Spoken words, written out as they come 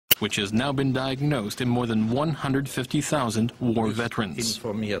which has now been diagnosed in more than 150,000 war veterans.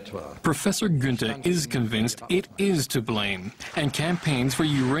 Professor Gunther is convinced it is to blame and campaigns for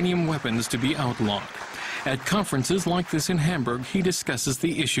uranium weapons to be outlawed. At conferences like this in Hamburg, he discusses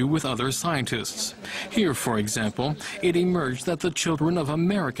the issue with other scientists. Here, for example, it emerged that the children of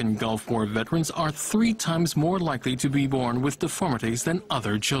American Gulf War veterans are 3 times more likely to be born with deformities than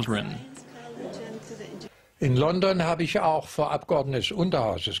other children. In London habe ich auch vor Abgeordneten des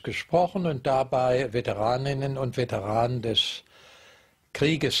Unterhauses gesprochen und dabei Veteraninnen und Veteranen des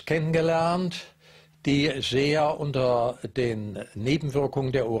Krieges kennengelernt, die sehr unter den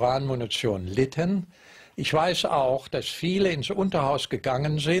Nebenwirkungen der Uranmunition litten. Ich weiß auch, dass viele ins Unterhaus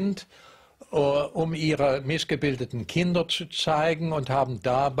gegangen sind, um ihre missgebildeten Kinder zu zeigen und haben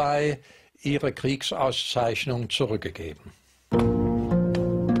dabei ihre Kriegsauszeichnungen zurückgegeben.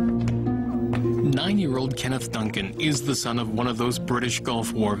 9-year-old Kenneth Duncan is the son of one of those British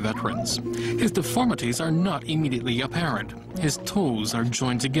Gulf War veterans. His deformities are not immediately apparent. His toes are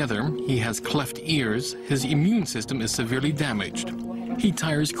joined together, he has cleft ears, his immune system is severely damaged. He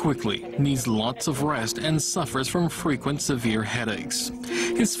tires quickly, needs lots of rest, and suffers from frequent severe headaches.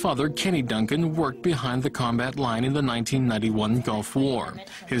 His father, Kenny Duncan, worked behind the combat line in the 1991 Gulf War.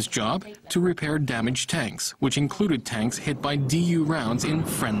 His job? To repair damaged tanks, which included tanks hit by DU rounds in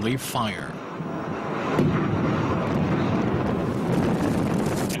friendly fire.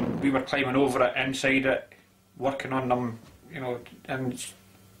 We were climbing over it, inside it, working on them, you know, and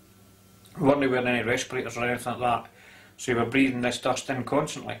weren't wearing any respirators or anything like that. So we were breathing this dust in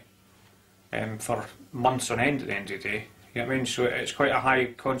constantly for months on end at the end of the day. You know what I mean? So it's quite a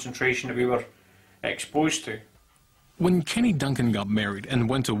high concentration that we were exposed to. When Kenny Duncan got married and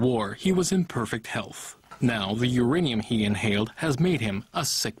went to war, he was in perfect health. Now, the uranium he inhaled has made him a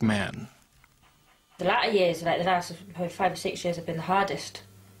sick man. The latter years, like the last probably 5 or 6 years, have been the hardest.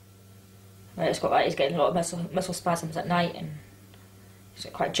 It's got like he's getting a lot of muscle spasms at night, and he's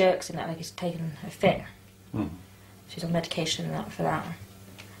got quite jerks in that, like he's taking a fit. She's on medication and that for that.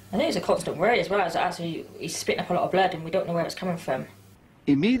 I think it's a constant worry as well. As actually he's spitting up a lot of blood, and we don't know where it's coming from.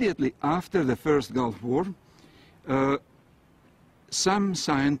 Immediately after the first Gulf War, some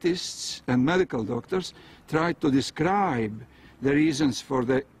scientists and medical doctors tried to describe the reasons for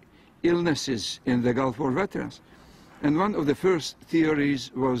the illnesses in the Gulf War veterans. And one of the first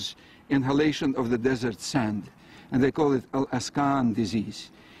theories was inhalation of the desert sand, and they call it Al-Askan disease.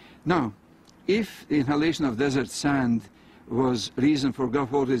 Now, if the inhalation of desert sand was reason for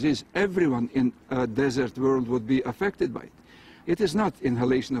Gulf War disease, everyone in a desert world would be affected by it. It is not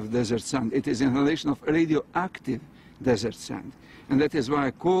inhalation of desert sand, it is inhalation of radioactive desert sand. And that is why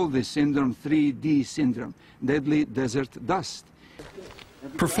I call this syndrome 3D syndrome, deadly desert dust.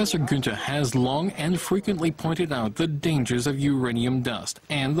 Professor Gunther has long and frequently pointed out the dangers of uranium dust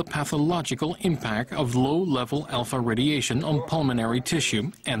and the pathological impact of low-level alpha radiation on pulmonary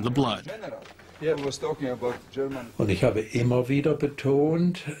tissue and the blood. Und ich habe immer wieder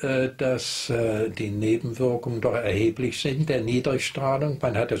betont, dass die Nebenwirkungen doch erheblich sind der Niedrigstrahlung.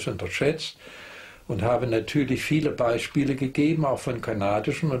 Man hat es unterschätzt und habe natürlich viele Beispiele gegeben, auch von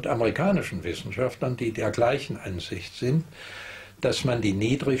kanadischen und amerikanischen Wissenschaftlern, die der gleichen Ansicht sind, dass man die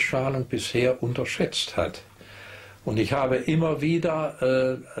Niedrigstrahlung bisher unterschätzt hat. Und ich habe immer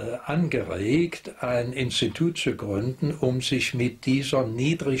wieder angeregt, ein Institut zu gründen, um sich mit dieser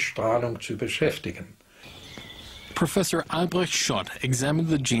Niedrigstrahlung zu beschäftigen. Professor Albert Schweitzer examined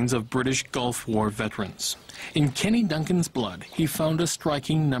the genes of British Gulf War veterans. In Kenny Duncan's blood, he found a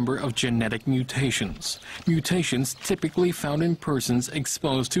striking number of genetic mutations. Mutations typically found in persons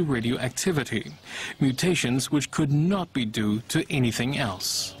exposed to radioactivity. Mutations which could not be due to anything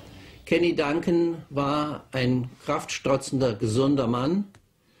else. Kenny Duncan war ein kraftstrotzender, gesunder Mann.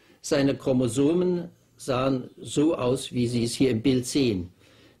 Seine Chromosomen sahen so aus, wie Sie es hier im Bild sehen.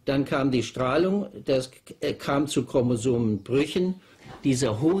 Dann kam die Strahlung, das kam zu Chromosomenbrüchen.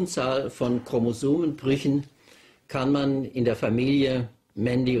 Diese hohen Zahl von Chromosomenbrüchen kann man in der Familie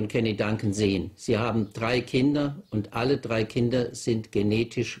Mandy und Kenny Duncan sehen. Sie haben 3 Kinder und alle 3 Kinder sind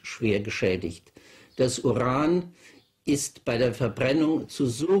genetisch schwer geschädigt. Das Uran ist bei der Verbrennung zu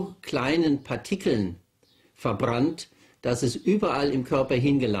so kleinen Partikeln verbrannt, dass es überall im Körper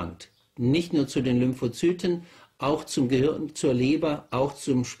hingelangt. Nicht nur zu den Lymphozyten, auch zum Gehirn, zur Leber, auch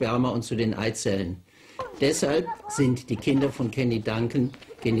zum Sperma und zu den Eizellen. Deshalb sind die Kinder von Kenny Duncan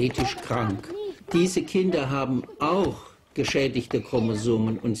genetisch krank. Diese Kinder haben auch geschädigte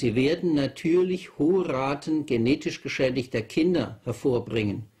Chromosomen und sie werden natürlich hohe Raten genetisch geschädigter Kinder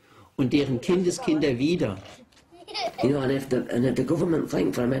hervorbringen und deren Kindeskinder wieder. You know, and if the government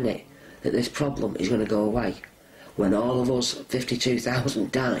think for a minute that this problem is going to go away, when all of us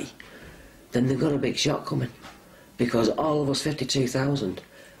 52,000 die, then they've got a big shock coming, because all of us 52,000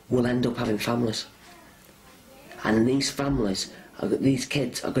 will end up having families, and these families, these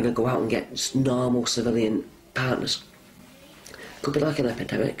kids are going to go out and get normal civilian partners. Could be like an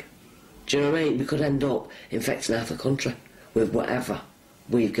epidemic. Do you know what I mean? We could end up infecting half the country with whatever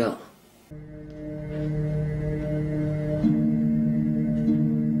we've got.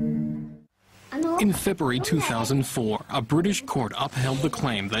 In February 2004, a British court upheld the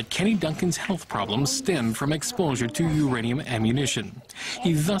claim that Kenny Duncan's health problems stemmed from exposure to uranium ammunition.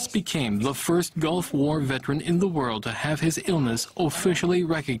 He thus became the first Gulf War veteran in the world to have his illness officially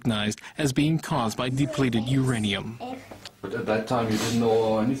recognized as being caused by depleted uranium. But at that time you didn't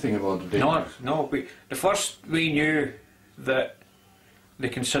know anything about the dangers? No. The first we knew that they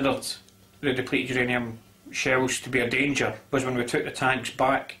considered the depleted uranium shells to be a danger was when we took the tanks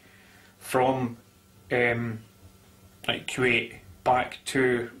back from like Kuwait back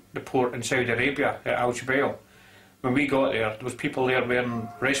to the port in Saudi Arabia at Al Jubail. When we got there was people there wearing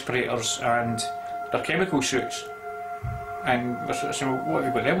respirators and their chemical suits, and we're sort of saying, well, what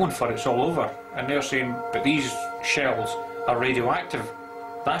have you got them on for? It's all over. And they're saying, but these shells are radioactive.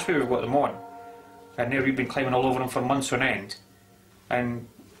 That's why we've got them on. And there we've been climbing all over them for months on end and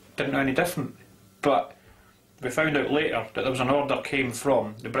didn't know any different. But we found out later that there was an order came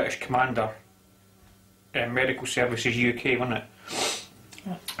from the British Commander Medical Services UK, wasn't it?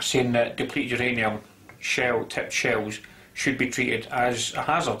 Yeah. Saying that depleted uranium tipped shells should be treated as a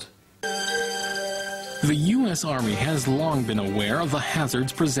hazard. The U.S. Army has long been aware of the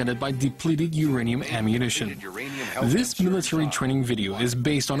hazards presented by depleted uranium ammunition. This military training video is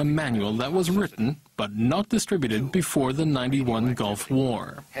based on a manual that was written but not distributed before the '91 Gulf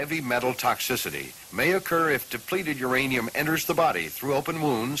War. Heavy metal toxicity may occur if depleted uranium enters the body through open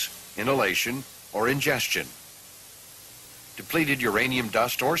wounds, inhalation, or ingestion. Depleted uranium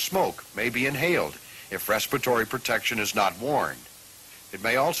dust or smoke may be inhaled if respiratory protection is not worn. It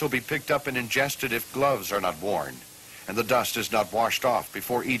may also be picked up and ingested if gloves are not worn, and the dust is not washed off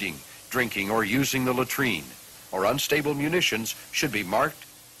before eating, drinking, or using the latrine. Or unstable munitions should be marked,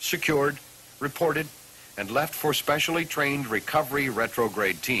 secured, reported, and left for specially trained recovery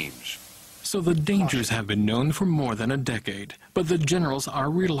retrograde teams. So the dangers have been known for more than a decade, but the generals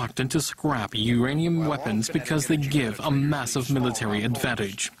are reluctant to scrap uranium weapons because they give a massive military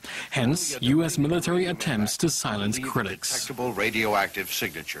advantage. Hence, U.S. military attempts to silence critics. Detectable radioactive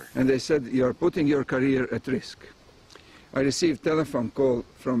signature. And they said, you are putting your career at risk. I received telephone call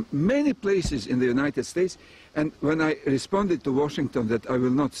from many places in the United States, and when I responded to Washington that I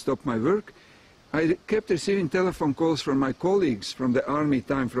will not stop my work, I kept receiving telephone calls from my colleagues from the Army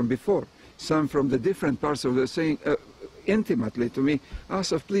time from before. Some from the different parts of the saying intimately to me,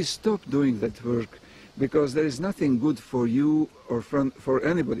 Asaf, please stop doing that work, because there is nothing good for you or for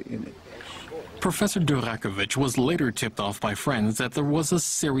anybody in it. Professor Durakovic was later tipped off by friends that there was a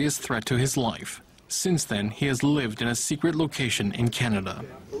serious threat to his life. Since then, he has lived in a secret location in Canada.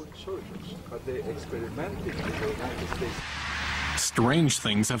 Strange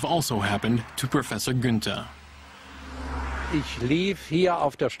things have also happened to Professor Gunther. Ich lief hier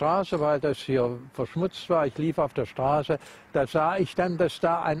auf der Straße, weil das hier verschmutzt war. Ich lief auf der Straße. Da sah ich dann, dass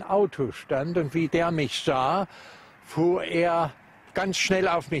da ein Auto stand. Und wie der mich sah, fuhr er ganz schnell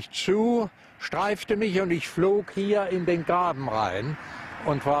auf mich zu, streifte mich und ich flog hier in den Graben rein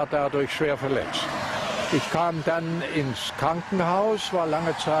und war dadurch schwer verletzt. Ich kam dann ins Krankenhaus, war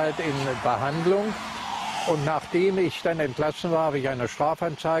lange Zeit in Behandlung. Und nachdem ich dann entlassen war, habe ich eine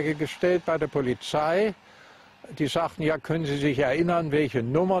Strafanzeige gestellt bei der Polizei. Die sagten, ja, können Sie sich erinnern, welche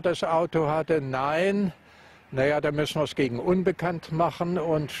Nummer das Auto hatte? Nein. Naja, da müssen wir es gegen unbekannt machen,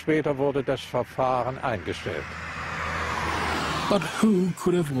 und später wurde das Verfahren eingestellt. But who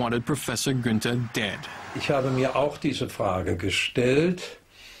could have wanted Professor Gunther dead? Ich habe mir auch diese Frage gestellt.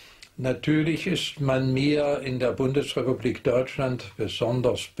 Natürlich ist man mir in der Bundesrepublik Deutschland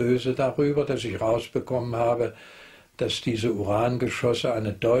besonders böse darüber, dass ich rausbekommen habe, dass diese Urangeschosse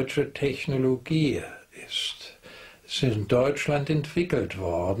eine deutsche Technologie ist. Sie sind in Deutschland entwickelt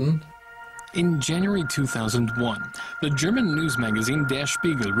worden. In January 2001, the German news magazine Der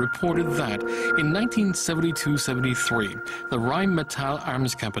Spiegel reported that in 1972-73, the Rheinmetall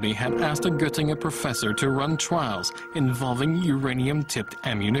Arms Company had asked a Göttingen professor to run trials involving uranium-tipped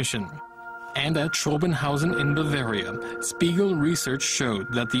ammunition. And at Schrobenhausen in Bavaria, Spiegel research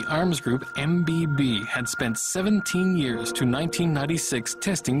showed that the arms group MBB had spent 17 years to 1996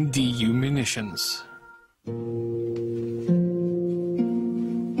 testing DU munitions.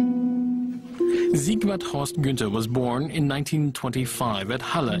 Siegwart-Horst Gunther was born in 1925 at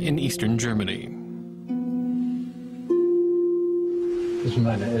Halle in eastern Germany. Das sind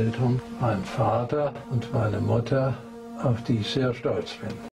meine Eltern, mein Vater und meine Mutter, auf die ich sehr stolz bin.